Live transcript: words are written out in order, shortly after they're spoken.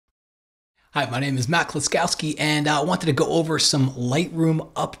Hi, my name is Matt Klaskowski, and I wanted to go over some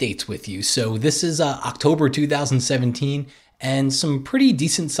Lightroom updates with you. So this is October 2017, and some pretty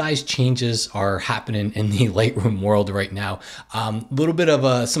decent sized changes are happening in the Lightroom world right now. A little bit of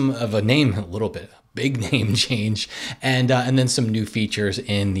a big name change, and then some new features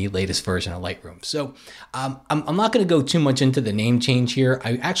in the latest version of Lightroom. So I'm not going to go too much into the name change here.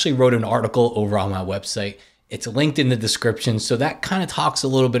 I actually wrote an article over on my website. It's linked in the description, so that kind of talks a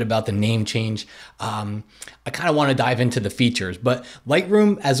little bit about the name change. I kind of want to dive into the features, but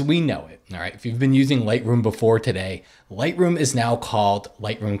Lightroom as we know it, all right, if you've been using Lightroom before today, Lightroom is now called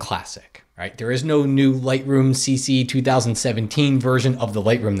Lightroom Classic, right? There is no new Lightroom CC 2017 version of the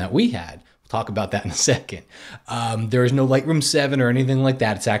Lightroom that we had. We'll talk about that in a second. There is no Lightroom 7 or anything like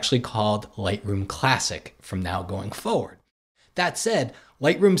that. It's actually called Lightroom Classic from now going forward. That said,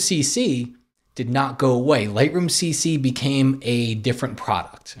 Lightroom CC did not go away. Lightroom CC became a different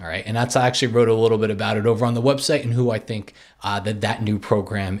product, all right? And I actually wrote a little bit about it over on the website and who I think that new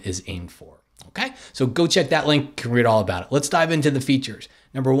program is aimed for, okay? So go check that link, you can read all about it. Let's dive into the features.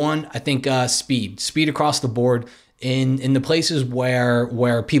 Number one, I think speed across the board in the places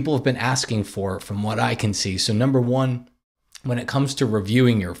where people have been asking for, from what I can see. So number one, when it comes to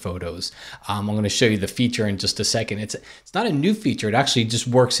reviewing your photos, I'm going to show you the feature in just a second. It's not a new feature. It actually just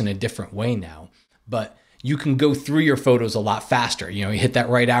works in a different way now, but you can go through your photos a lot faster. You know, you hit that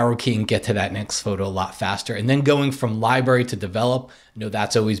right arrow key and get to that next photo a lot faster. And then going from library to develop, I know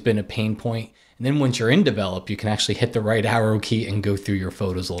that's always been a pain point. And then once you're in develop, you can actually hit the right arrow key and go through your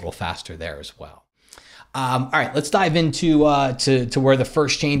photos a little faster there as well. All right, let's dive into to where the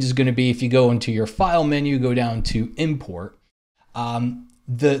first change is going to be. If you go into your file menu, go down to import.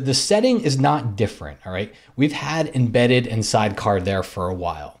 The setting is not different, all right? We've had embedded and Sidecar there for a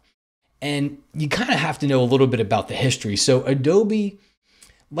while. And you kind of have to know a little bit about the history. So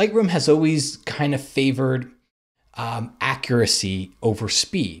Lightroom has always kind of favored accuracy over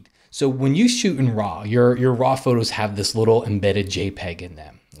speed. So when you shoot in RAW, your RAW photos have this little embedded JPEG in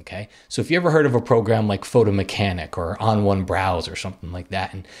them. Okay, so if you ever heard of a program like Photo Mechanic or On One Browse or something like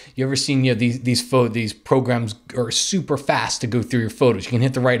that, and you ever seen these programs are super fast to go through your photos. You can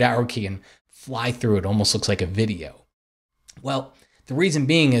hit the right arrow key and fly through it. Almost looks like a video. Well, the reason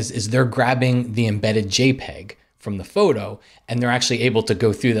being is they're grabbing the embedded JPEG from the photo, and they're actually able to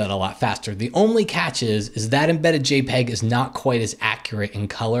go through that a lot faster. The only catch is that embedded JPEG is not quite as accurate in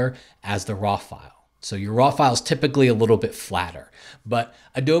color as the RAW file. So your RAW file is typically a little bit flatter, but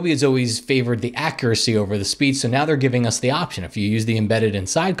Adobe has always favored the accuracy over the speed. So now they're giving us the option. If you use the embedded and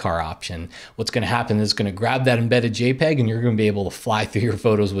Sidecar option, what's going to happen is it's going to grab that embedded JPEG and you're going to be able to fly through your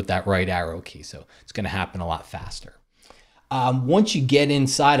photos with that right arrow key. So it's going to happen a lot faster. Once you get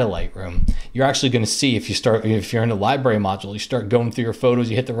inside of Lightroom, you're actually going to see if you're in the library module, you start going through your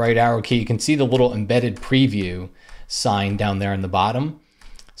photos, you hit the right arrow key, you can see the little embedded preview sign down there in the bottom.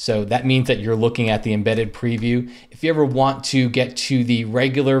 So that means that you're looking at the embedded preview. If you ever want to get to the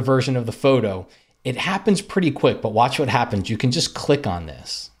regular version of the photo, it happens pretty quick, but watch what happens. You can just click on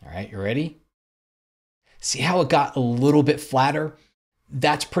this. All right, you ready? See how it got a little bit flatter?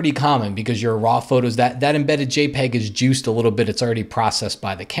 That's pretty common because your RAW photos, that embedded JPEG is juiced a little bit. It's already processed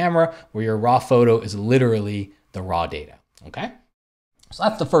by the camera, where your RAW photo is literally the raw data, okay? So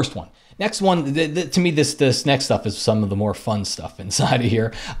that's the first one. Next one, to me, this next stuff is some of the more fun stuff inside of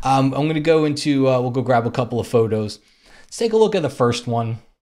here. I'm going to go into, we'll go grab a couple of photos. Let's take a look at the first one.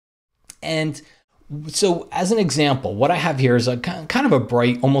 And so as an example, what I have here is a kind of a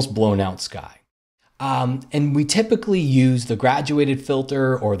bright, almost blown out sky. And we typically use the graduated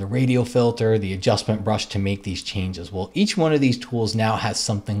filter or the radial filter, the adjustment brush to make these changes. Well, each one of these tools now has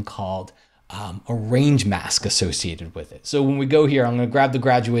something called a range mask associated with it. So when we go here, I'm going to grab the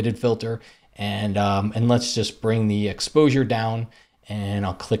graduated filter and let's just bring the exposure down, and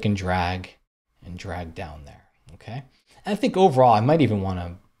I'll click and drag down there. Okay. And I think overall, I might even want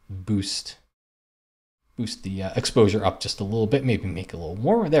to boost the exposure up just a little bit, maybe make it a little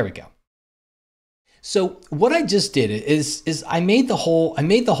warmer. There we go. So what I just did is I made the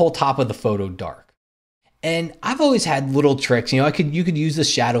whole top of the photo dark. And I've always had little tricks, you know, you could use the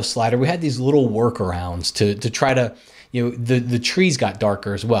shadow slider. We had these little workarounds to try to, you know, the trees got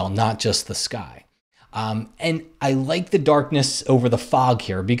darker as well, not just the sky. And I like the darkness over the fog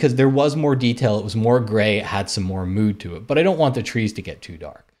here because there was more detail. It was more gray. It had some more mood to it, but I don't want the trees to get too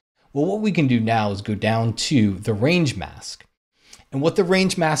dark. Well, what we can do now is go down to the range mask. And what the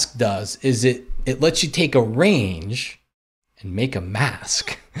range mask does is it lets you take a range and make a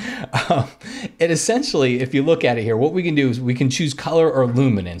mask. It essentially, if you look at it here, what we can do is we can choose color or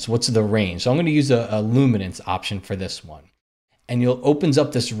luminance. What's the range? So I'm going to use a luminance option for this one. and you'll opens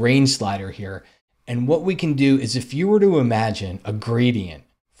up this range slider here. And what we can do is, if you were to imagine a gradient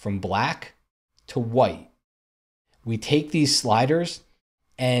from black to white, we take these sliders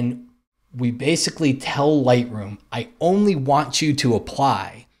and we basically tell Lightroom, I only want you to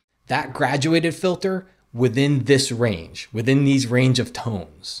apply that graduated filter within this range, within these range of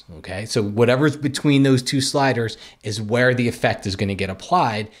tones, okay? So whatever's between those two sliders is where the effect is gonna get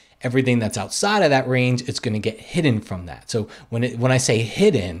applied. Everything that's outside of that range, it's gonna get hidden from that. So when I say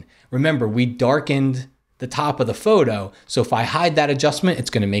hidden, remember, we darkened the top of the photo. So if I hide that adjustment,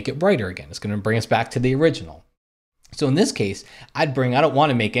 it's gonna make it brighter again. It's gonna bring us back to the original. So in this case, I don't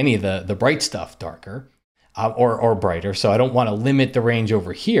wanna make any of the bright stuff darker or brighter. So I don't wanna limit the range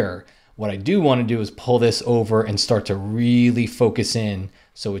over here. What I do wanna do is pull this over and start to really focus in.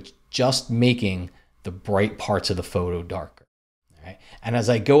 So it's just making the bright parts of the photo darker. All right? And as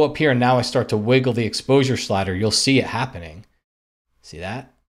I go up here and now I start to wiggle the exposure slider, you'll see it happening. See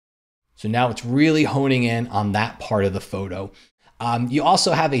that? So now it's really honing in on that part of the photo. You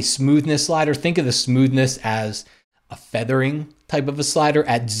also have a smoothness slider. Think of the smoothness as a feathering type of a slider.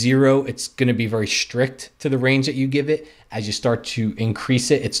 At 0, it's going to be very strict to the range that you give it. As you start to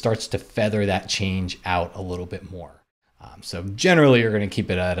increase it, it starts to feather that change out a little bit more. So generally, you're going to keep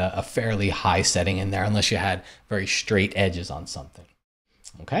it at a fairly high setting in there, unless you had very straight edges on something.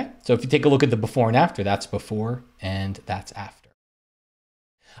 Okay, so if you take a look at the before and after, that's before and that's after.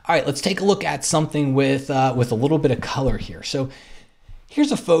 All right, let's take a look at something with a little bit of color here. So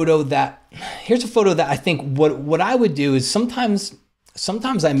here's a photo that I think what I would do is sometimes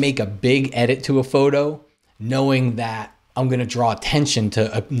I make a big edit to a photo knowing that I'm going to draw attention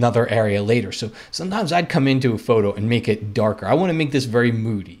to another area later. So sometimes I'd come into a photo and make it darker. I want to make this very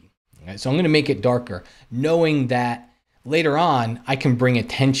moody. Okay? So I'm going to make it darker knowing that later on I can bring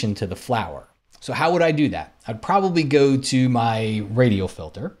attention to the flower. So how would I do that? I'd probably go to my radial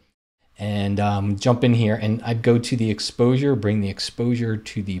filter and jump in here, and I'd go to the exposure, bring the exposure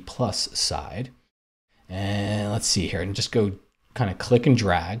to the plus side. And let's see here, and just go kind of click and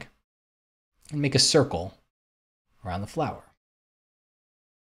drag and make a circle around the flower.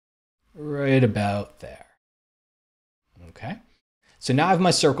 Right about there. Okay. So now I have my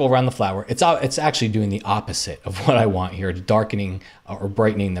circle around the flower. It's actually doing the opposite of what I want here, darkening or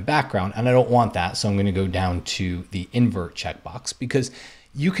brightening the background, and I don't want that. So I'm going to go down to the invert checkbox, because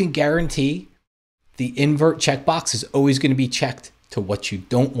you can guarantee the invert checkbox is always going to be checked to what you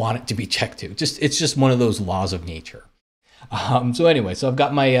don't want it to be checked to. It's just one of those laws of nature. So anyway, so I've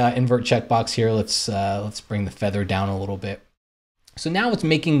got my invert checkbox here. Let's bring the feather down a little bit. So now it's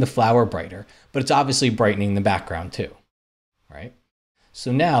making the flower brighter, but it's obviously brightening the background too, right?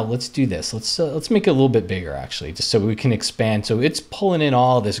 So now let's do this. Let's make it a little bit bigger, actually, just so we can expand. So it's pulling in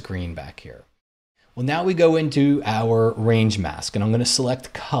all this green back here. Well, now we go into our range mask, and I'm going to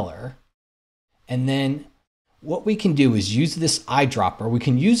select color. And then what we can do is use this eyedropper. We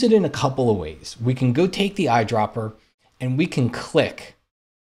can use it in a couple of ways. We can go take the eyedropper and we can click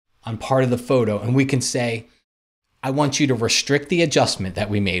on part of the photo, and we can say, I want you to restrict the adjustment that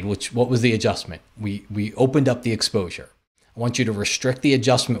we made. What was the adjustment? We opened up the exposure. I want you to restrict the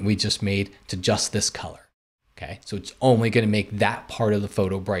adjustment we just made to just this color. Okay, so it's only going to make that part of the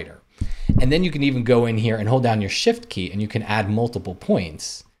photo brighter. And then you can even go in here and hold down your shift key, and you can add multiple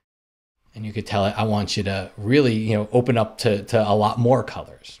points. And you could tell it, I want you to really, open up to a lot more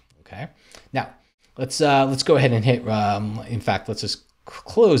colors. Okay, now let's go ahead and hit. In fact, let's just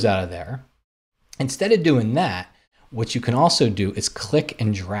close out of there. Instead of doing that, what you can also do is click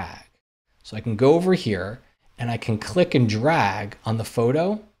and drag. So I can go over here and I can click and drag on the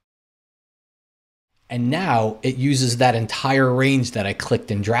photo. And now it uses that entire range that I clicked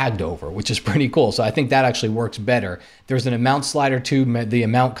and dragged over, which is pretty cool. So I think that actually works better. There's an amount slider too. The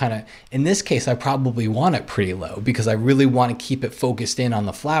amount in this case, I probably want it pretty low because I really want to keep it focused in on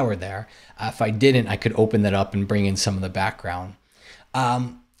the flower there. If I didn't, I could open that up and bring in some of the background.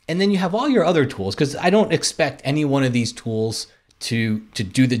 And then you have all your other tools, because I don't expect any one of these tools to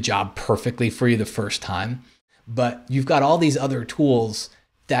do the job perfectly for you the first time. But you've got all these other tools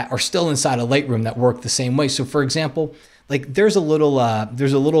that are still inside of Lightroom that work the same way. So for example, like there's a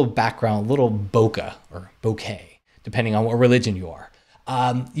little background, a little bokeh or bouquet, depending on what religion you are.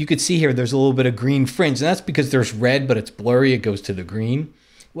 You could see here, there's a little bit of green fringe, and that's because there's red, but it's blurry, it goes to the green.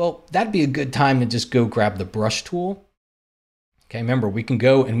 Well, that'd be a good time to just go grab the brush tool. Okay, remember, we can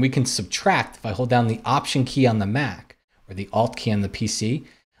go and we can subtract. If I hold down the Option key on the Mac or the Alt key on the PC,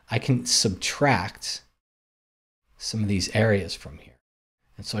 I can subtract some of these areas from here.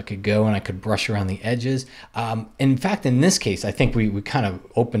 And so I could go and I could brush around the edges. In fact, in this case, I think we kind of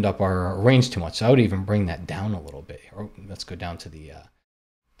opened up our range too much. So I would even bring that down a little bit. Or let's go down to the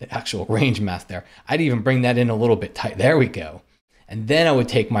actual range math there. I'd even bring that in a little bit tight. There we go. And then I would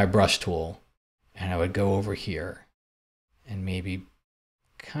take my brush tool and I would go over here and maybe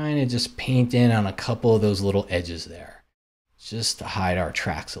kind of just paint in on a couple of those little edges there, just to hide our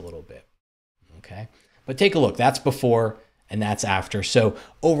tracks a little bit. Okay. But take a look, that's before and that's after. So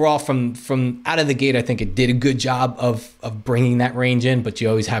overall, from out of the gate, I think it did a good job of bringing that range in, but you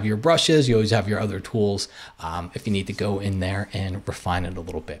always have your brushes, you always have your other tools if you need to go in there and refine it a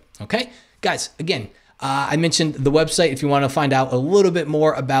little bit. Okay, guys, again, I mentioned the website if you want to find out a little bit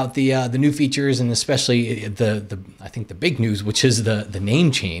more about the new features, and especially I think the big news, which is the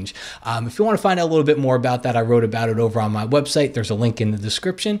name change. If you want to find out a little bit more about that, I wrote about it over on my website. There's a link in the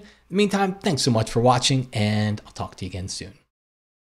description. In the meantime, thanks so much for watching, and I'll talk to you again soon.